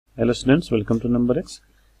Hello students, welcome to Number X.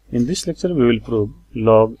 In this lecture we will prove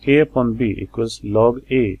log a upon b equals log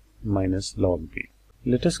a minus log b.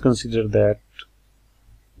 Let us consider that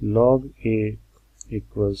log a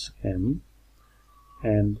equals m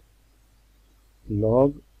and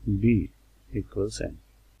log b equals n.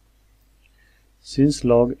 Since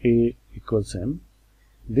log a equals m,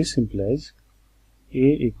 this implies a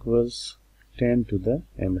equals 10 to the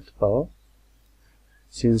mth power.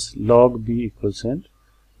 Since log b equals n,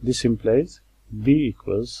 this implies b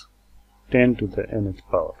equals 10 to the nth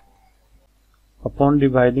power. Upon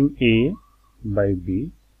dividing a by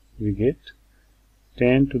b, we get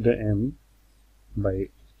 10 to the m by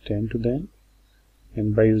 10 to the n,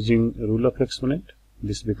 and by using rule of exponent,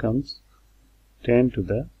 this becomes 10 to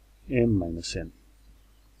the m minus n.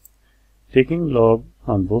 Taking log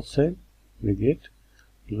on both sides, we get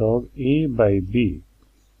log a by b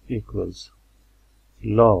equals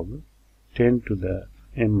log 10 to the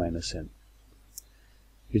m minus n,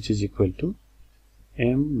 which is equal to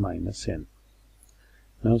m minus n.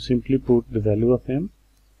 Now simply put the value of m,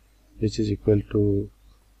 which is equal to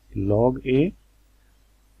log a,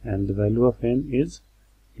 and the value of n is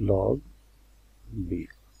log b.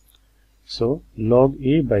 So log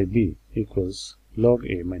a by b equals log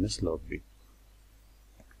a minus log b.